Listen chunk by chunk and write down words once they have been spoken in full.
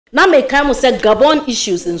na me kan mo say Gabon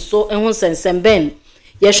issues nso ehun sensem ben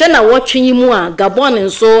ye hwe na wotwe mu a Gabon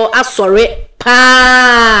nso asore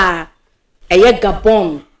pa eye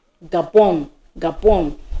Gabon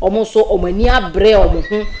omo so omani abre omo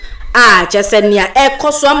ho chese nia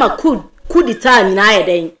ekoso ama coup d'etat ni na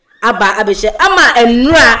yeden aba abehye ama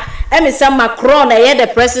enura emisa Macron eye the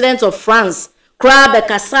president of France kra be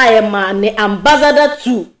kasaye ma ne ambassador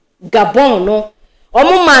to Gabon no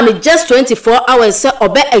omo ma me just 24 hours say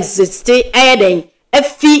obe exist eden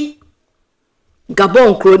efi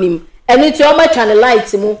Gabon kronim eni ti omo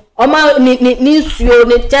channelite mu omo ni suo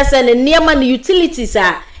ni chese ne niema ni utilities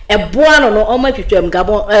a eboa no omo twetwam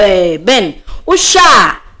Gabon ben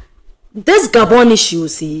usha this Gabon issue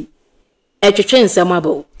see twetwe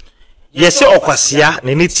nsamabo yes okwasia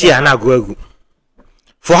ne nitia na agu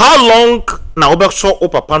for how long na obekso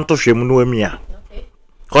opapa ntohwem no amia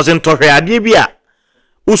cause ntohwe ade bia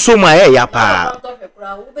usoma ya pa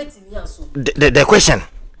the question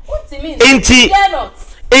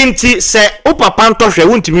enti se opapa ntohwe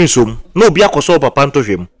wontimi nsom na obi akoso opapa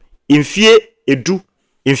ntohwem infie edu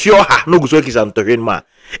infie oha no guso kisa ntohwe ma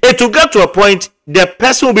it to get to a point the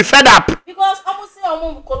person will be fed up because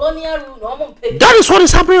colonial rule that is what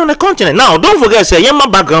is happening on the continent now. Don't forget say yema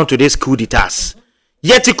background to this coup d'etat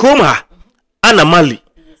yeti koma ana Mali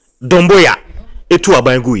domboya etu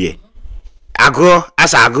abangu ye agro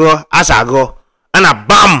ana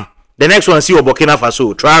bam the next one see Burkina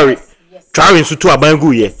Faso Traore nso tu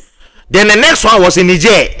abangu ye then the next one was in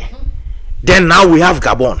Niger then now we have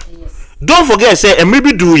Gabon. Don't forget say and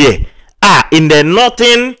maybe do ye in the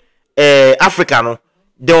northern Africa no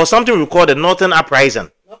there was something we call the Northern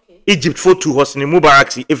Uprising. Egypt fought to Hosni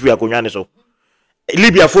Mubarak if we are going so.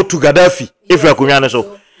 Libya fought to Gaddafi if we are going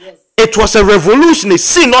so. It was a revolution in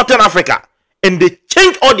Northern Africa and they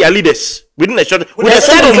changed all their leaders within a short with the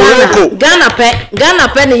exception of Morocco. Ghana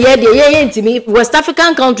pen West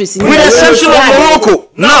African countries with the exception of Morocco.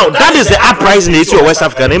 Now that is the uprising in West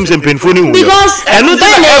Africa names in Penfoni because and not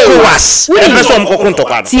ECOWAS.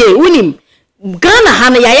 Ghana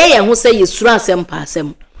hana yaye ho say yesura asem pa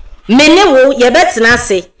asem mene wo ye betena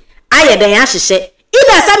se aye den ahihye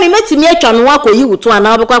ida sa me metimi atwa no akoyi wuto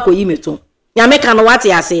ana obekwa akoyi meto nyame ka no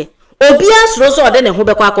wate ase obi asuro so ode ne ho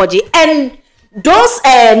bekwa akoji and those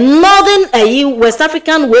northern West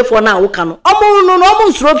African way for now ka no omo no omo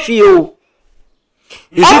nsuro hwe o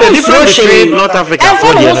you see the difference between North Africa and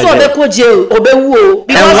because they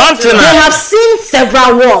have seen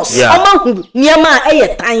several wars. And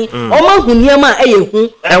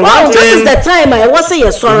this is the time I was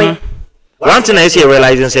saying sorry. One thing I say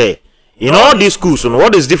realizing say in all these coups,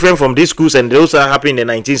 what is different from these coups and those that happened in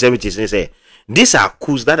the 1970s, they say these are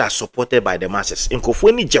coups that are supported by the masses. In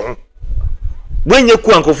Kofweni Jong, when you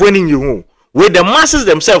coup and Kofweni you with the masses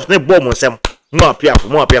themselves, they bomb on some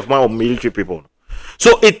more military people.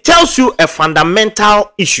 So it tells you a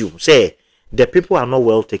fundamental issue. Say the people are not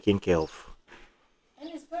well taken care of.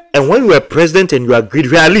 And when you are president and you are greedy,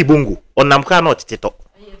 really bungu on namka not tito.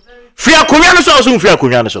 Fia kunyano so fia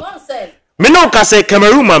kunyano so. Me no ka say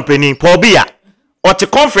Cameroon man penny pobia or the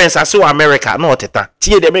conference as so America no teta.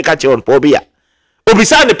 Tie de make at on pobia.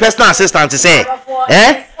 Obisa the personal assistant say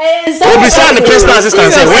Obisa the personal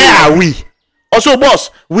assistant say where are we? Also boss,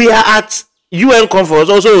 we are at UN conference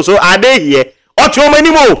also, so are they here? I'm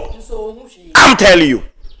telling you,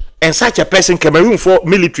 and such a person Cameroon for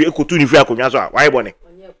military ekotuni fi akonya so why bone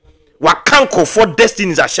wa kan ko for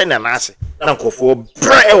destinies a share na ase na ko for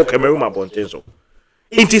prayer Cameroon abonten so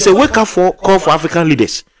it is a wake up for call for African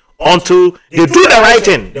leaders until they do the right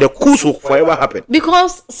thing. The coups will forever happen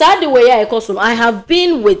because sad the way I have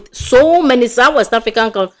been with so many South West African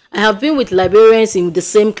countries. I have been with Liberians in the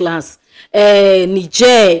same class,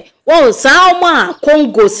 Niger, Sama,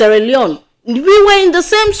 Congo, Sierra Leone. We were in the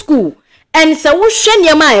same school, and so we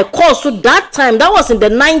a course. So that time, that was in the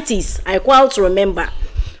 90s. I quite remember.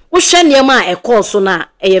 We a course. So now,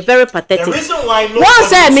 very pathetic. The reason why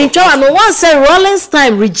once say Rollins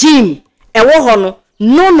time regime,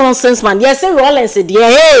 no nonsense man. Yes, Rollins said,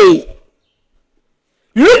 hey,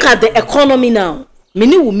 look at the economy now.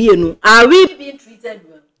 Are we being treated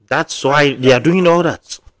well? That's why they are doing all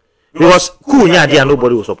that. Because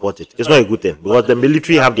nobody will support it. It's not a good thing because the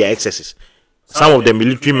military have their excesses. Some of the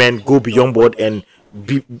military men go beyond board and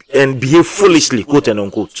behave foolishly, quote and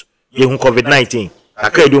unquote. COVID-19.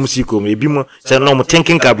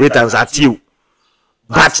 Thinking carburetors at you.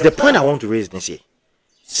 But the point I want to raise is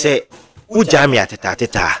say, Ujami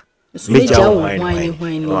ateta.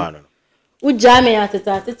 Ujame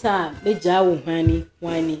atata beja wo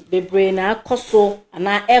hwani bebre na akoso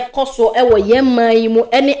ana ekoso ewo yemman yi mu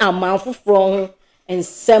ene amanfoforo ho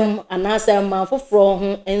ensem anasa man foforo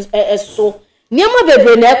ho eso niam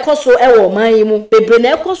bebre na ekoso e wo man yi mu bebre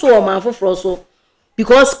na ekoso wo man foforo so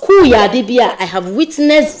because Coup ya de bia I have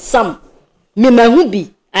witnessed some me mahu bi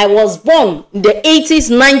I was born in the 80s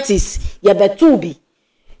 90s ya betu bi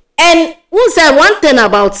and who said one thing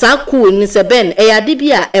about Coup in Seben e ya de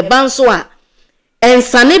bia e ban so a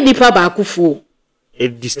ensane bipa ba kufuo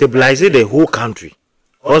it destabilized the whole country.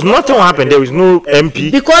 Because nothing will happen. There is no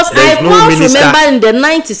MP. Because I can't remember in the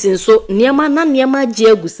 90s and so Niama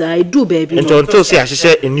Jegusa, I do baby. And until say I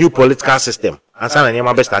should a new political system. And some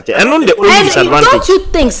Niama best started. And on the only disadvantage. Don't you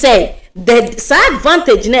think say the side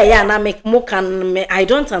advantage na ya na make more can I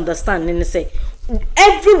don't understand and say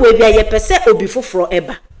everywhere where you perceive obi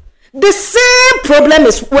forever. The same problem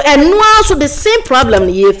is and also the same problem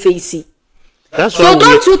you face. That's so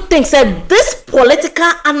don't you think that this political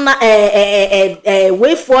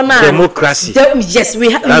way for now democracy? Yes, we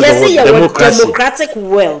have. Yes, democratic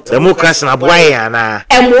world. Democracy na boy na.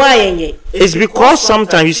 It's because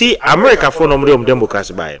sometimes you see America for no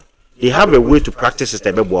democracy by they have a way to practice it.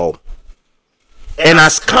 And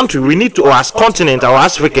as country, we need to, or as continent, our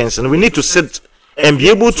Africans, and we need to sit and be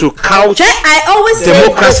able to couch I always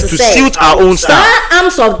democracy to suit our own style.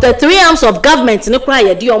 The three arms of government no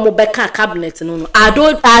cry di omo beka cabinet no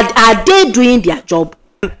are they doing their job?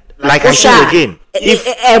 Like I said again, if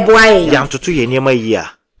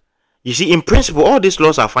you see in principle all these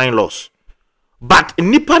laws are fine laws. But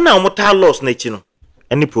nipa na omota laws na chi no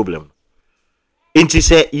any problem. Inti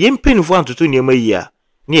say yempen fu antutu nyema yi a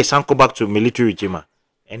na yesanko back to military regime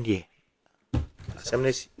and yeah.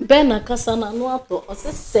 Ben akasana no ato o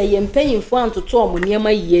say yempanyimfo antoto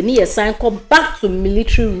omoniema yie ni yesan ko back to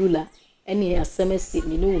military ruler any asemesi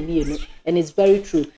me no and it's very true.